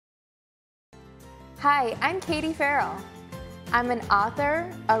Hi, I'm Katie Farrell. I'm an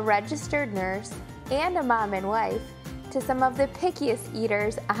author, a registered nurse, and a mom and wife to some of the pickiest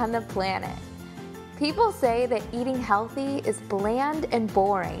eaters on the planet. People say that eating healthy is bland and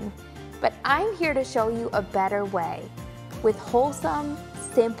boring, but I'm here to show you a better way with wholesome,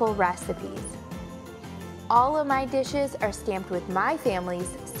 simple recipes. All of my dishes are stamped with my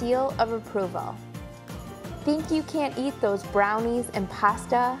family's seal of approval. Think you can't eat those brownies and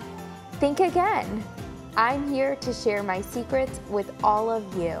pasta? Think again. I'm here to share my secrets with all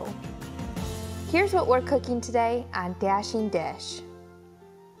of you. Here's what we're cooking today on Dashing Dish.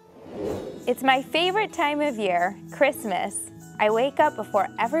 It's my favorite time of year, Christmas. I wake up before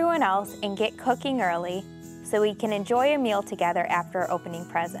everyone else and get cooking early so we can enjoy a meal together after opening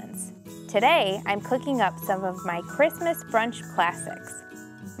presents. Today, I'm cooking up some of my Christmas brunch classics.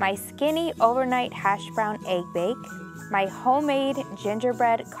 My skinny overnight hash brown egg bake, my homemade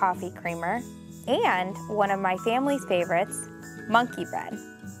gingerbread coffee creamer, and one of my family's favorites, monkey bread.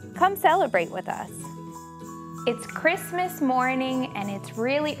 Come celebrate with us. It's Christmas morning and it's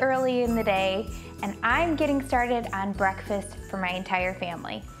really early in the day, and I'm getting started on breakfast for my entire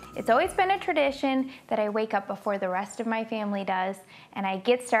family. It's always been a tradition that I wake up before the rest of my family does, and I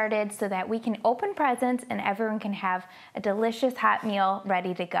get started so that we can open presents and everyone can have a delicious hot meal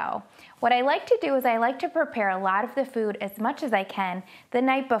ready to go. What I like to do is I like to prepare a lot of the food as much as I can the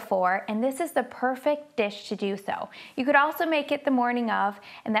night before, and this is the perfect dish to do so. You could also make it the morning of,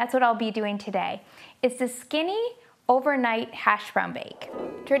 and that's what I'll be doing today. It's the skinny overnight hash brown bake.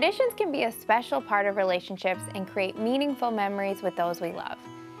 Traditions can be a special part of relationships and create meaningful memories with those we love.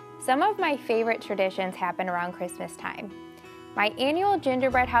 Some of my favorite traditions happen around Christmas time. My annual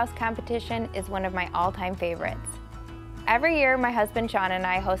gingerbread house competition is one of my all-time favorites. Every year, my husband Sean and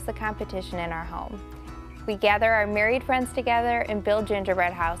I host the competition in our home. We gather our married friends together and build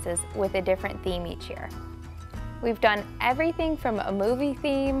gingerbread houses with a different theme each year. We've done everything from a movie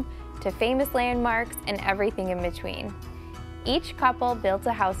theme to famous landmarks and everything in between. Each couple builds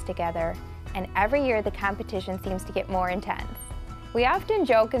a house together, and every year the competition seems to get more intense. We often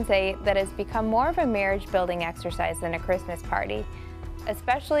joke and say that it's become more of a marriage building exercise than a Christmas party,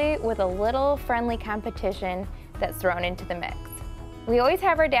 especially with a little friendly competition that's thrown into the mix. We always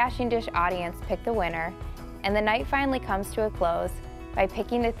have our Dashing Dish audience pick the winner, and the night finally comes to a close by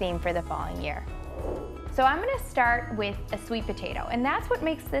picking the theme for the following year. So I'm gonna start with a sweet potato, and that's what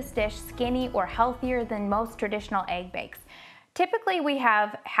makes this dish skinny or healthier than most traditional egg bakes. Typically we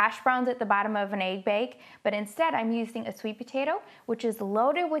have hash browns at the bottom of an egg bake, but instead I'm using a sweet potato, which is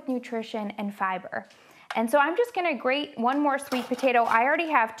loaded with nutrition and fiber. And so I'm just gonna grate one more sweet potato. I already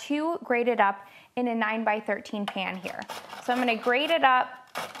have two grated up in a 9x13 pan here. So I'm gonna grate it up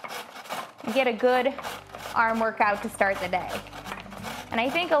and get a good arm workout to start the day. And I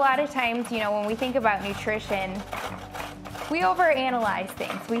think a lot of times, when we think about nutrition, we overanalyze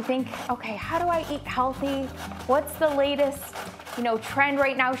things. We think, okay, how do I eat healthy? What's the latest, trend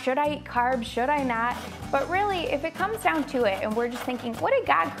right now? Should I eat carbs? Should I not? But really, if it comes down to it and we're just thinking, what did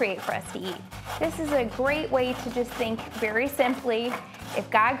God create for us to eat? This is a great way to just think very simply, if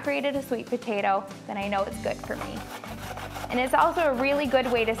God created a sweet potato, then I know it's good for me. And it's also a really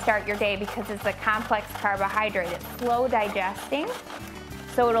good way to start your day because it's a complex carbohydrate. It's slow digesting,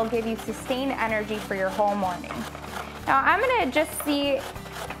 so it'll give you sustained energy for your whole morning. Now I'm gonna just see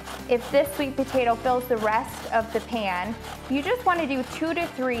if this sweet potato fills the rest of the pan. You just wanna do 2 to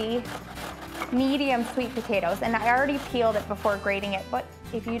 3 medium sweet potatoes, and I already peeled it before grating it, but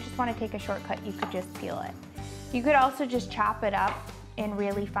if you just wanna take a shortcut, you could just peel it. You could also just chop it up in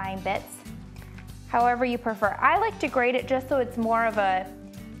really fine bits, however you prefer. I like to grate it just so it's more of a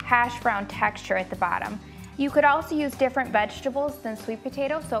hash brown texture at the bottom. You could also use different vegetables than sweet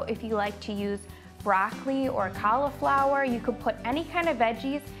potato, so if you like to use broccoli or cauliflower, you could put any kind of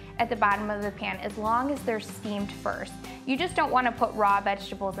veggies at the bottom of the pan as long as they're steamed first. You just don't want to put raw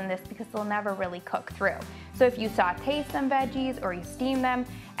vegetables in this because they'll never really cook through. So if you saute some veggies or you steam them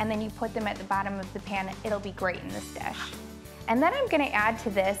and then you put them at the bottom of the pan, it'll be great in this dish. And then I'm going to add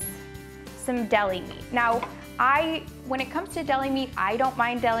to this some deli meat. Now, when it comes to deli meat, I don't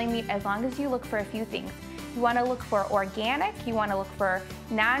mind deli meat as long as you look for a few things. You want to look for organic, you want to look for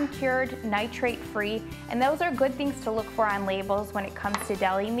non-cured, nitrate-free, and those are good things to look for on labels when it comes to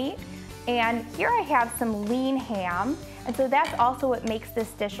deli meat. And here I have some lean ham, and so that's also what makes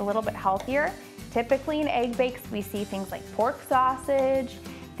this dish a little bit healthier. Typically in egg bakes, we see things like pork sausage,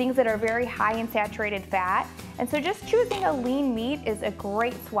 things that are very high in saturated fat, and so just choosing a lean meat is a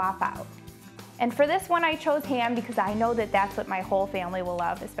great swap out. And for this one, I chose ham because I know that that's what my whole family will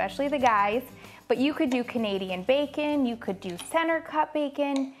love, especially the guys. But you could do Canadian bacon, you could do center cut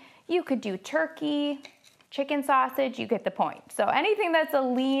bacon, You could do turkey, chicken sausage, you get the point. So anything that's a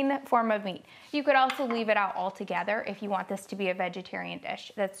lean form of meat. You could also leave it out altogether if you want this to be a vegetarian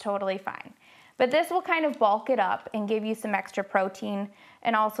dish. That's totally fine. But this will kind of bulk it up and give you some extra protein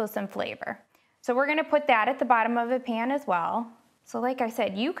and also some flavor. So we're gonna put that at the bottom of a pan as well. So like I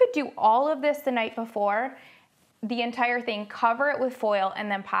said, you could do all of this the night before, the entire thing, cover it with foil,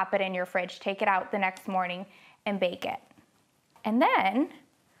 and then pop it in your fridge. Take it out the next morning and bake it. And then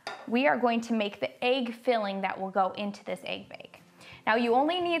we are going to make the egg filling that will go into this egg bake. Now you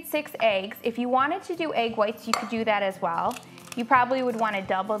only need 6 eggs. If you wanted to do egg whites, you could do that as well. You probably would want to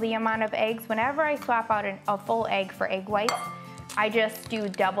double the amount of eggs. Whenever I swap out a full egg for egg whites, I just do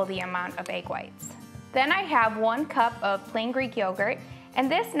double the amount of egg whites. Then I have 1 cup of plain Greek yogurt,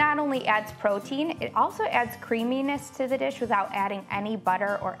 and this not only adds protein, it also adds creaminess to the dish without adding any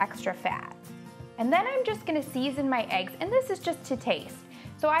butter or extra fat. And then I'm just gonna season my eggs, and this is just to taste.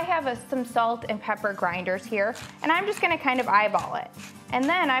 So I have some salt and pepper grinders here, and I'm just gonna kind of eyeball it. And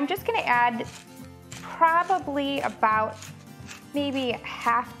then I'm just gonna add probably about maybe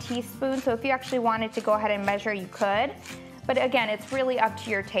 ½ teaspoon. So if you actually wanted to go ahead and measure, you could. But again, it's really up to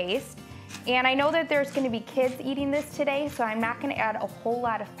your taste. And I know that there's gonna be kids eating this today, so I'm not gonna add a whole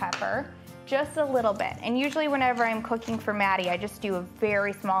lot of pepper, just a little bit. And usually whenever I'm cooking for Maddie, I just do a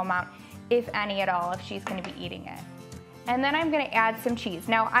very small amount, if any at all, if she's gonna be eating it. And then I'm gonna add some cheese.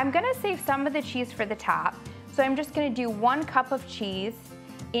 Now I'm gonna save some of the cheese for the top, so I'm just gonna do 1 cup of cheese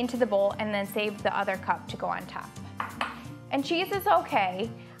into the bowl and then save the other cup to go on top. And cheese is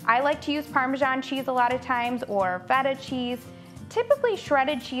okay. I like to use Parmesan cheese a lot of times, or feta cheese. Typically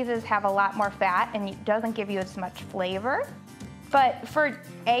shredded cheeses have a lot more fat and it doesn't give you as much flavor. But for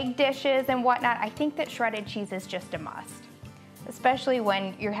egg dishes and whatnot, I think that shredded cheese is just a must. Especially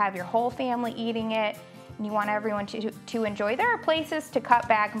when you have your whole family eating it and you want everyone to enjoy. There are places to cut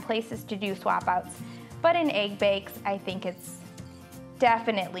back and places to do swap outs, but in egg bakes, I think it's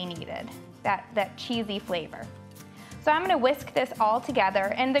definitely needed, that cheesy flavor. So I'm gonna whisk this all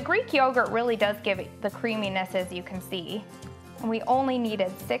together, and the Greek yogurt really does give it the creaminess, as you can see. And we only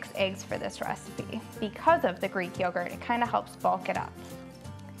needed 6 eggs for this recipe. Because of the Greek yogurt, it kind of helps bulk it up.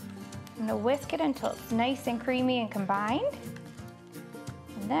 I'm gonna whisk it until it's nice and creamy and combined.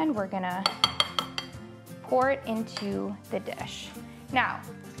 And then we're gonna pour it into the dish. Now,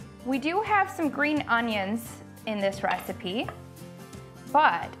 we do have some green onions in this recipe,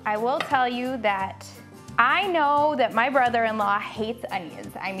 but I will tell you that I know that my brother-in-law hates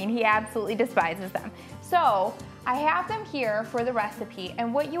onions. I mean, he absolutely despises them. So I have them here for the recipe,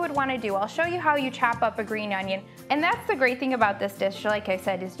 and what you would want to do, I'll show you how you chop up a green onion. And that's the great thing about this dish, like I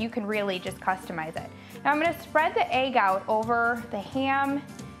said, is you can really just customize it. Now I'm going to spread the egg out over the ham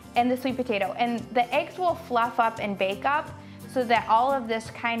and the sweet potato, and the eggs will fluff up and bake up so that all of this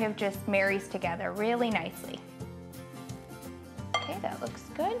kind of just marries together really nicely. Okay, that looks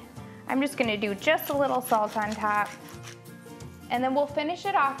good. I'm just gonna do just a little salt on top, and then we'll finish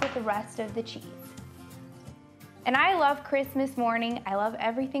it off with the rest of the cheese. And I love Christmas morning. I love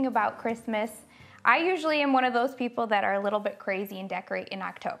everything about Christmas. I usually am one of those people that are a little bit crazy and decorate in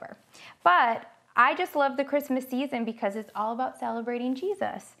October. But I just love the Christmas season because it's all about celebrating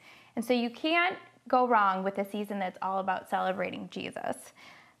Jesus. And so you can't go wrong with a season that's all about celebrating Jesus.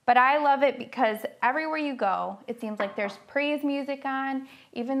 But I love it because everywhere you go, it seems like there's praise music on.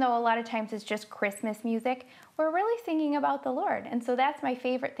 Even though a lot of times it's just Christmas music, we're really singing about the Lord. And so that's my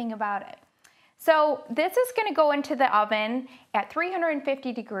favorite thing about it. So this is gonna go into the oven at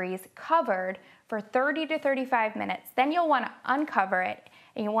 350 degrees, covered for 30 to 35 minutes. Then you'll wanna uncover it,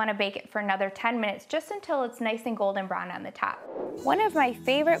 and you wanna bake it for another 10 minutes, just until it's nice and golden brown on the top. One of my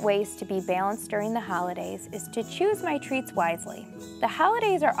favorite ways to be balanced during the holidays is to choose my treats wisely. The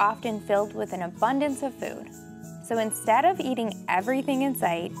holidays are often filled with an abundance of food. So instead of eating everything in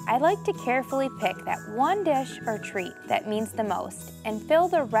sight, I like to carefully pick that one dish or treat that means the most and fill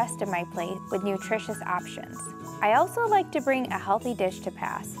the rest of my plate with nutritious options. I also like to bring a healthy dish to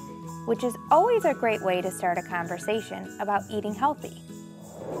pass, which is always a great way to start a conversation about eating healthy.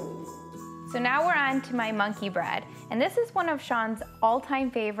 So now we're on to my monkey bread, and this is one of Sean's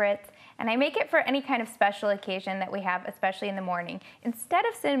all-time favorites, and I make it for any kind of special occasion that we have, especially in the morning, instead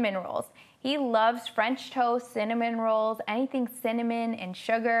of cinnamon rolls. He loves French toast, cinnamon rolls, anything cinnamon and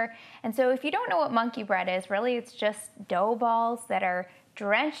sugar. And so if you don't know what monkey bread is, really it's just dough balls that are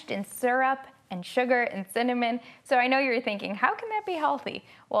drenched in syrup and sugar and cinnamon. So I know you're thinking, how can that be healthy?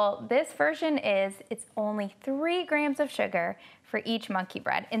 Well, this version is, it's only 3 grams of sugar for each monkey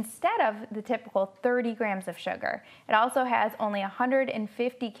bread, instead of the typical 30 grams of sugar. It also has only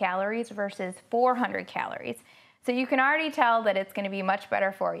 150 calories versus 400 calories. So you can already tell that it's gonna be much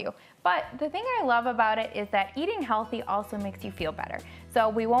better for you. But the thing I love about it is that eating healthy also makes you feel better. So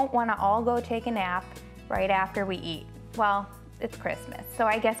we won't wanna all go take a nap right after we eat. Well, it's Christmas, so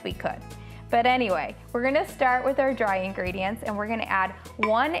I guess we could. But anyway, we're gonna start with our dry ingredients, and we're gonna add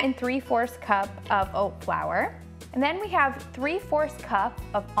 1 3/4 cup of oat flour. And then we have 3/4 cup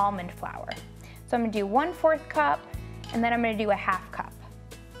of almond flour. So I'm gonna do 1/4 cup, and then I'm gonna do a 1/2 cup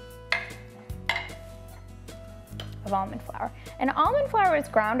of almond flour. And almond flour is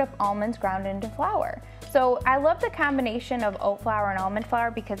ground up almonds ground into flour. So I love the combination of oat flour and almond flour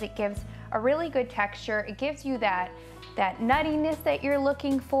because it gives a really good texture. It gives you that nuttiness that you're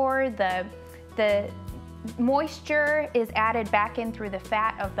looking for. The moisture is added back in through the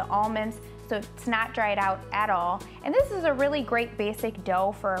fat of the almonds, so it's not dried out at all. And this is a really great basic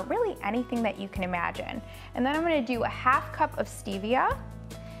dough for really anything that you can imagine. And then I'm gonna do a 1/2 cup of stevia.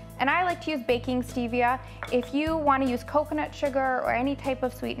 And I like to use baking stevia. If you wanna use coconut sugar or any type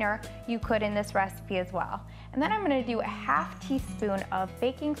of sweetener, you could in this recipe as well. And then I'm gonna do a 1/2 teaspoon of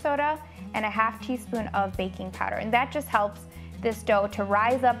baking soda and a 1/2 teaspoon of baking powder. And that just helps this dough to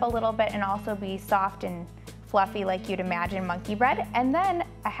rise up a little bit and also be soft and fluffy like you'd imagine monkey bread. And then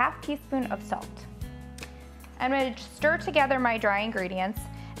a 1/2 teaspoon of salt. I'm gonna stir together my dry ingredients.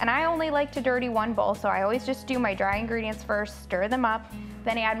 And I only like to dirty one bowl, so I always just do my dry ingredients first, stir them up,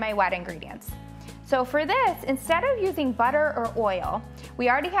 then add my wet ingredients. So for this, instead of using butter or oil, we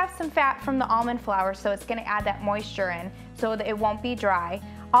already have some fat from the almond flour, so it's gonna add that moisture in so that it won't be dry.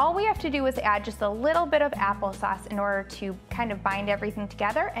 All we have to do is add just a little bit of applesauce in order to kind of bind everything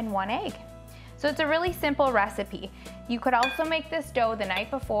together, and 1 egg. So it's a really simple recipe. You could also make this dough the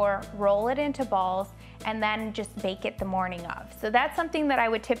night before, roll it into balls, and then just bake it the morning of. So that's something that I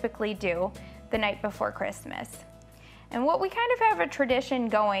would typically do the night before Christmas. And what we kind of have a tradition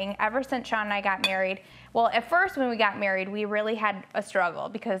going ever since Sean and I got married. Well, at first when we got married, we really had a struggle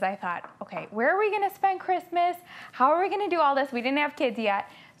because I thought, okay, where are we gonna spend Christmas? How are we gonna do all this? We didn't have kids yet.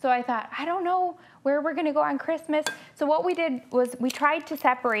 So I thought, I don't know where we're gonna go on Christmas. So what we did was we tried to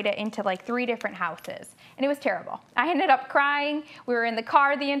separate it into like 3 different houses, and it was terrible. I ended up crying. We were in the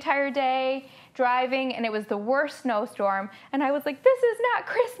car the entire day, driving, and it was the worst snowstorm. And I was like, this is not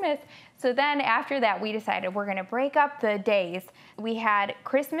Christmas. So then after that, we decided we're gonna break up the days. We had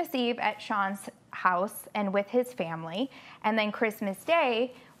Christmas Eve at Sean's house and with his family, and then Christmas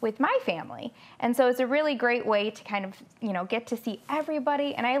Day with my family. And so it's a really great way to kind of, you know, get to see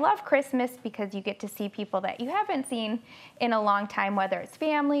everybody. And I love Christmas because you get to see people that you haven't seen in a long time, whether it's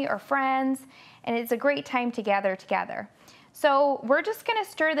family or friends, and it's a great time to gather together. So we're just gonna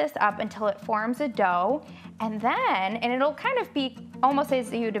stir this up until it forms a dough, and it'll kind of be almost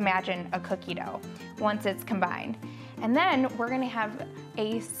as you'd imagine a cookie dough once it's combined. And then we're gonna have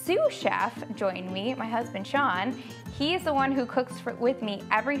a sous chef join me, my husband Sean. He's the one who cooks with me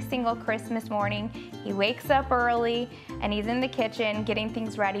every single Christmas morning. He wakes up early and he's in the kitchen getting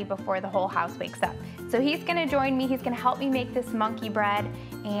things ready before the whole house wakes up. So he's gonna join me, he's gonna help me make this monkey bread,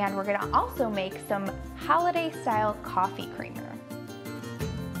 and we're gonna also make some holiday style coffee creamer.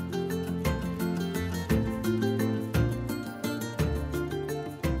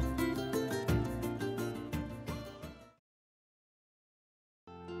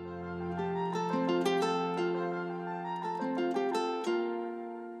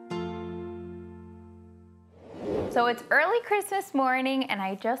 So it's early Christmas morning and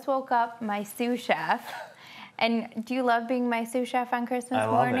I just woke up my sous chef. And do you love being my sous chef on Christmas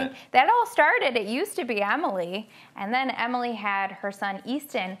morning? I love it. That all started, it used to be Emily, and then Emily had her son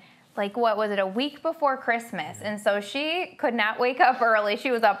Easton, like what was it, a week before Christmas, and so she could not wake up early.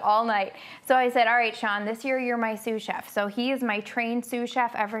 She was up all night. So I said, all right, Sean, this year you're my sous chef. So he is my trained sous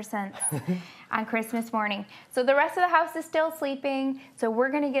chef ever since on Christmas morning. So the rest of the house is still sleeping, so we're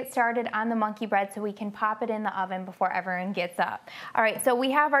gonna get started on the monkey bread so we can pop it in the oven before everyone gets up. All right, so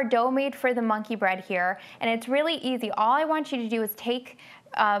we have our dough made for the monkey bread here, and it's really easy. All I want you to do is take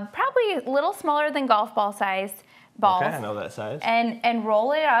probably a little smaller than golf ball size balls. Okay, I know that size. And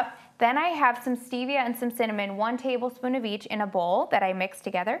roll it up. Then I have some stevia and some cinnamon, 1 tablespoon of each in a bowl that I mixed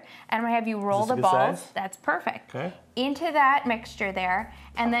together. And I'm gonna have you roll the balls. Size? That's perfect. Okay. Into that mixture there,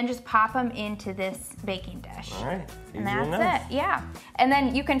 and then just pop them into this baking dish. All right. And that's it, yeah. And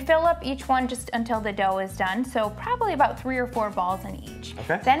then you can fill up each one just until the dough is done. So probably about 3 or 4 balls in each.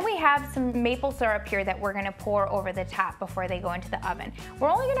 Okay. Then we have some maple syrup here that we're gonna pour over the top before they go into the oven. We're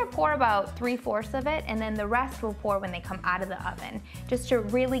only gonna pour about 3/4 of it, and then the rest we'll pour when they come out of the oven, just to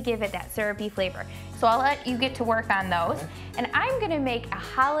really give it that syrupy flavor. So I'll let you get to work on those. Okay. And I'm gonna make a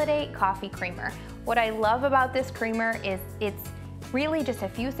holiday coffee creamer. What I love about this creamer is it's Really just a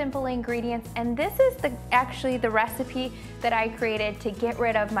few simple ingredients, and this is actually the recipe that I created to get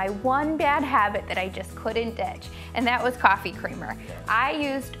rid of my one bad habit that I just couldn't ditch, and that was coffee creamer. I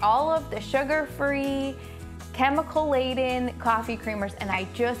used all of the sugar-free, chemical-laden coffee creamers, and I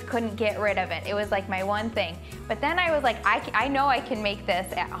just couldn't get rid of it. It was like my one thing. But then I was like, I know I can make this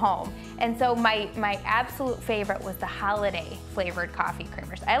at home. And so my absolute favorite was the holiday flavored coffee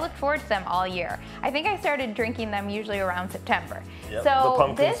creamers. I look forward to them all year. I think I started drinking them usually around September. Yep,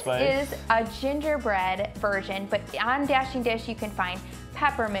 so this is a gingerbread version, but on Dashing Dish you can find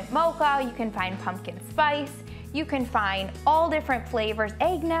peppermint mocha, you can find pumpkin spice, you can find all different flavors,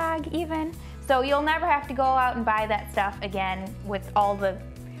 eggnog even. So you'll never have to go out and buy that stuff again with all the,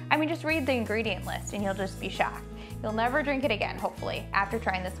 I mean, just read the ingredient list and you'll just be shocked. You'll never drink it again, hopefully, after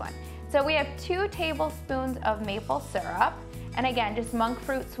trying this one. So we have 2 tablespoons of maple syrup. And again, just monk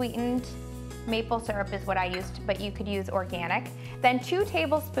fruit sweetened maple syrup is what I used, but you could use organic. Then 2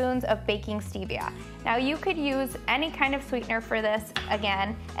 tablespoons of baking stevia. Now you could use any kind of sweetener for this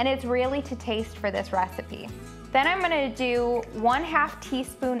again, and it's really to taste for this recipe. Then I'm gonna do 1/2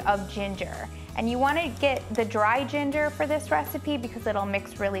 teaspoon of ginger. And you wanna get the dry ginger for this recipe because it'll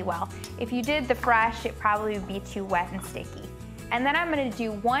mix really well. If you did the fresh, it probably would be too wet and sticky. And then I'm gonna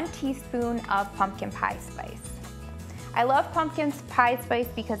do 1 teaspoon of pumpkin pie spice. I love pumpkin pie spice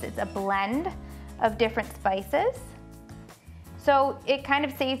because it's a blend of different spices. So it kind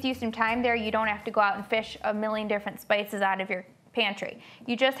of saves you some time there. You don't have to go out and fish a million different spices out of your pantry.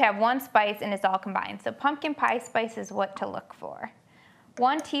 You just have 1 spice and it's all combined. So pumpkin pie spice is what to look for.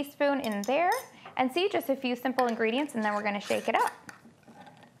 1 teaspoon in there, and see, just a few simple ingredients, and then we're gonna shake it up.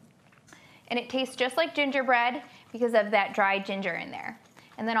 And it tastes just like gingerbread because of that dried ginger in there.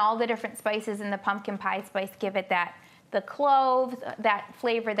 And then all the different spices in the pumpkin pie spice give it the cloves, that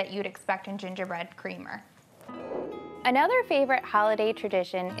flavor that you'd expect in gingerbread creamer. Another favorite holiday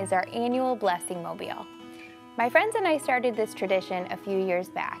tradition is our annual Blessing Mobile. My friends and I started this tradition a few years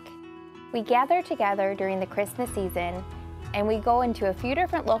back. We gather together during the Christmas season and we go into a few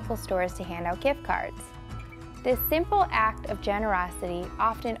different local stores to hand out gift cards. This simple act of generosity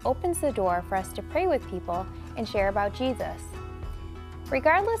often opens the door for us to pray with people and share about Jesus.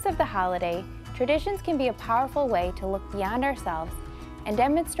 Regardless of the holiday, traditions can be a powerful way to look beyond ourselves and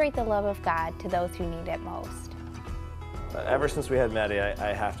demonstrate the love of God to those who need it most. Ever since we had Maddie,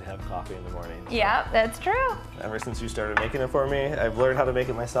 I have to have coffee in the morning. So. Yeah, that's true. Ever since you started making it for me, I've learned how to make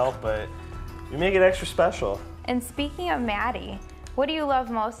it myself, but you make it extra special. And speaking of Maddie, what do you love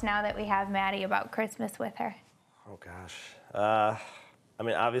most now that we have Maddie about Christmas with her? Oh gosh. I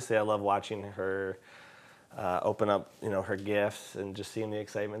mean, obviously I love watching her open up, her gifts and just seeing the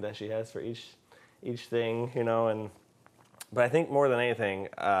excitement that she has for each thing, but I think more than anything,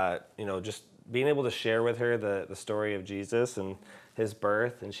 just being able to share with her the story of Jesus and his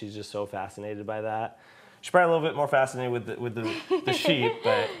birth, and she's just so fascinated by that. She's probably a little bit more fascinated with the sheep,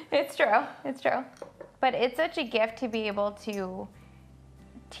 but it's true. But it's such a gift to be able to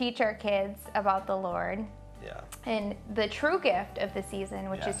teach our kids about the Lord. Yeah. And the true gift of the season,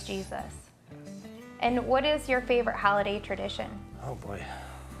 which is Jesus. And what is your favorite holiday tradition? Oh boy.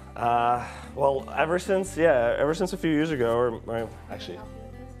 Well, ever since a few years ago, or actually,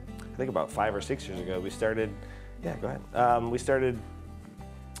 I think about 5 or 6 years ago, we started. Yeah, go ahead. We started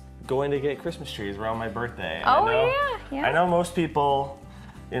going to get Christmas trees around my birthday. And I know most people,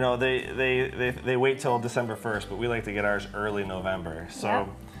 they wait till December 1st, but we like to get ours early November. So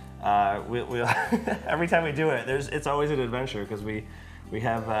we every time we do it, it's always an adventure because we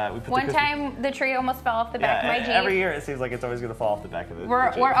put one time the tree almost fell off the back of my Jeep. Every year it seems like it's always going to fall off the back of the Jeep.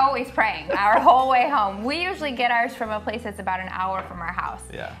 We're always praying our whole way home. We usually get ours from a place that's about an hour from our house.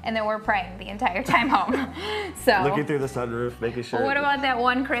 Yeah. And then we're praying the entire time home. So looking through the sunroof, making sure. Well, what about that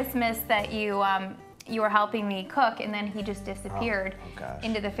one Christmas that you were helping me cook, and then he just disappeared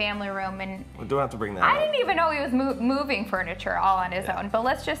into the family room, and we don't have to bring that I up. didn't even know he was moving furniture all on his own, but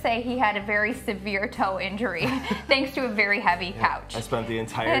let's just say he had a very severe toe injury thanks to a very heavy couch. I spent the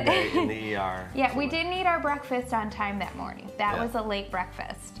entire day in the ER. Yeah, we didn't eat our breakfast on time that morning. That was a late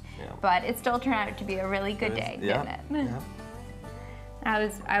breakfast, but it still turned out to be a really good day, didn't it? Yeah.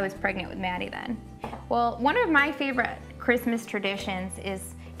 I was pregnant with Maddie then. Well, one of my favorite Christmas traditions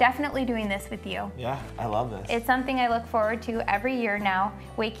is definitely doing this with you. Yeah, I love this. It's something I look forward to every year now,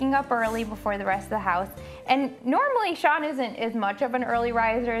 waking up early before the rest of the house. And normally Sean isn't as much of an early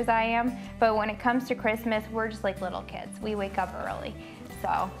riser as I am, but when it comes to Christmas, we're just like little kids. We wake up early.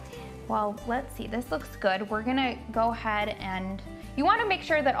 So, well, let's see, this looks good. We're gonna go ahead and, you wanna make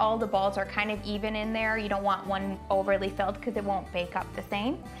sure that all the balls are kind of even in there. You don't want one overly filled because it won't bake up the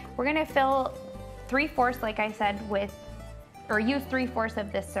same. We're gonna fill 3/4, like I said, with or use 3/4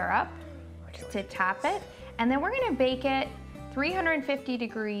 of this syrup to top it. And then we're gonna bake it 350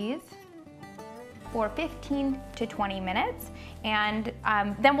 degrees for 15 to 20 minutes. And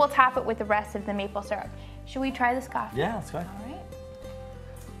then we'll top it with the rest of the maple syrup. Should we try this coffee? Yeah, that's fine. All right.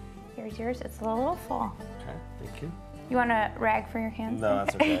 Here's yours. It's a little full. Okay, thank you. You want a rag for your hands? No,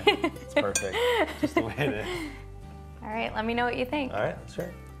 that's okay. It's perfect. Just the way it is. All right, let me know what you think. All right, that's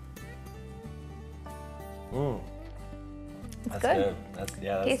right. That's good. That's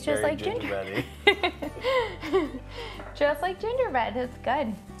Tastes just very like gingerbread. gingerbread-y. Just like gingerbread, it's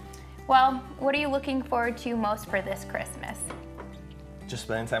good. Well, what are you looking forward to most for this Christmas? Just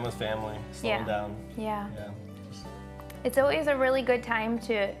spending time with family, slowing down. Yeah. Yeah. It's always a really good time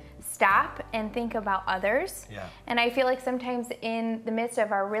to stop and think about others. Yeah. And I feel like sometimes in the midst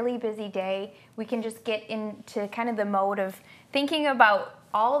of our really busy day, we can just get into kind of the mode of thinking about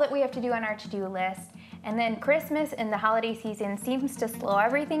all that we have to do on our to-do list. And then Christmas and the holiday season seems to slow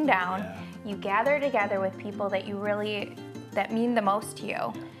everything down. Yeah. You gather together with people that mean the most to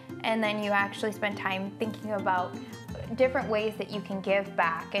you. And then you actually spend time thinking about different ways that you can give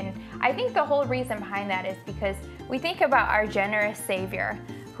back. And I think the whole reason behind that is because we think about our generous Savior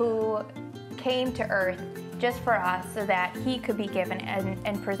who came to earth just for us so that he could be given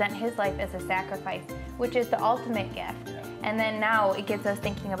and present his life as a sacrifice, which is the ultimate gift. Yeah. And then now it gets us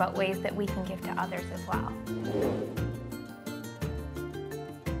thinking about ways that we can give to others as well.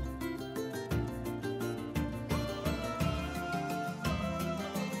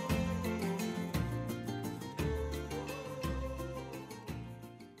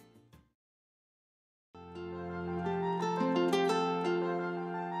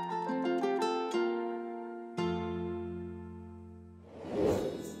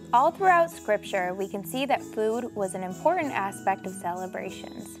 All throughout Scripture, we can see that food was an important aspect of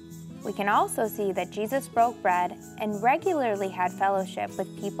celebrations. We can also see that Jesus broke bread and regularly had fellowship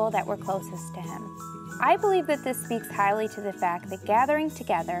with people that were closest to him. I believe that this speaks highly to the fact that gathering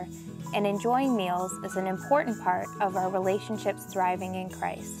together and enjoying meals is an important part of our relationships thriving in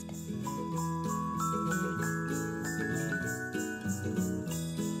Christ.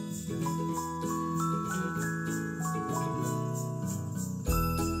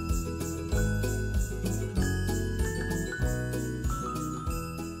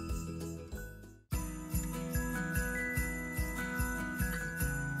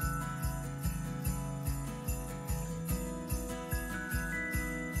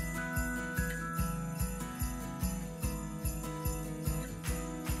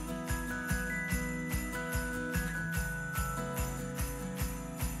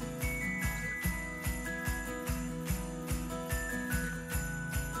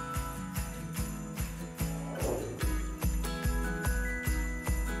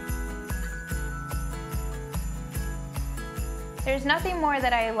 There's nothing more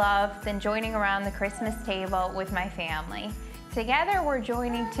that I love than joining around the Christmas table with my family. Together we're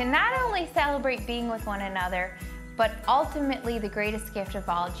joining to not only celebrate being with one another, but ultimately the greatest gift of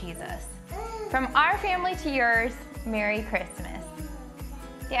all, Jesus. From our family to yours, Merry Christmas.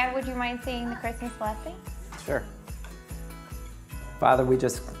 Dad, would you mind saying the Christmas blessing? Sure. Father, we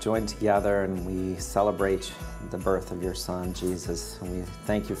just join together and we celebrate the birth of your Son, Jesus. And we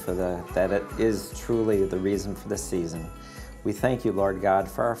thank you for that it is truly the reason for the season. We thank you, Lord God,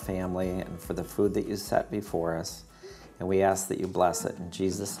 for our family and for the food that you set before us. And we ask that you bless it. In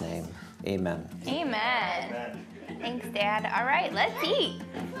Jesus' name, amen. Amen. Thanks, Dad. All right, let's eat.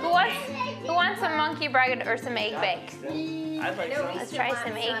 Who wants some monkey bread or some egg bake? I'd like some. Let's try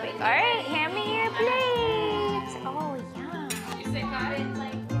some egg bake. All right, hand me your plate.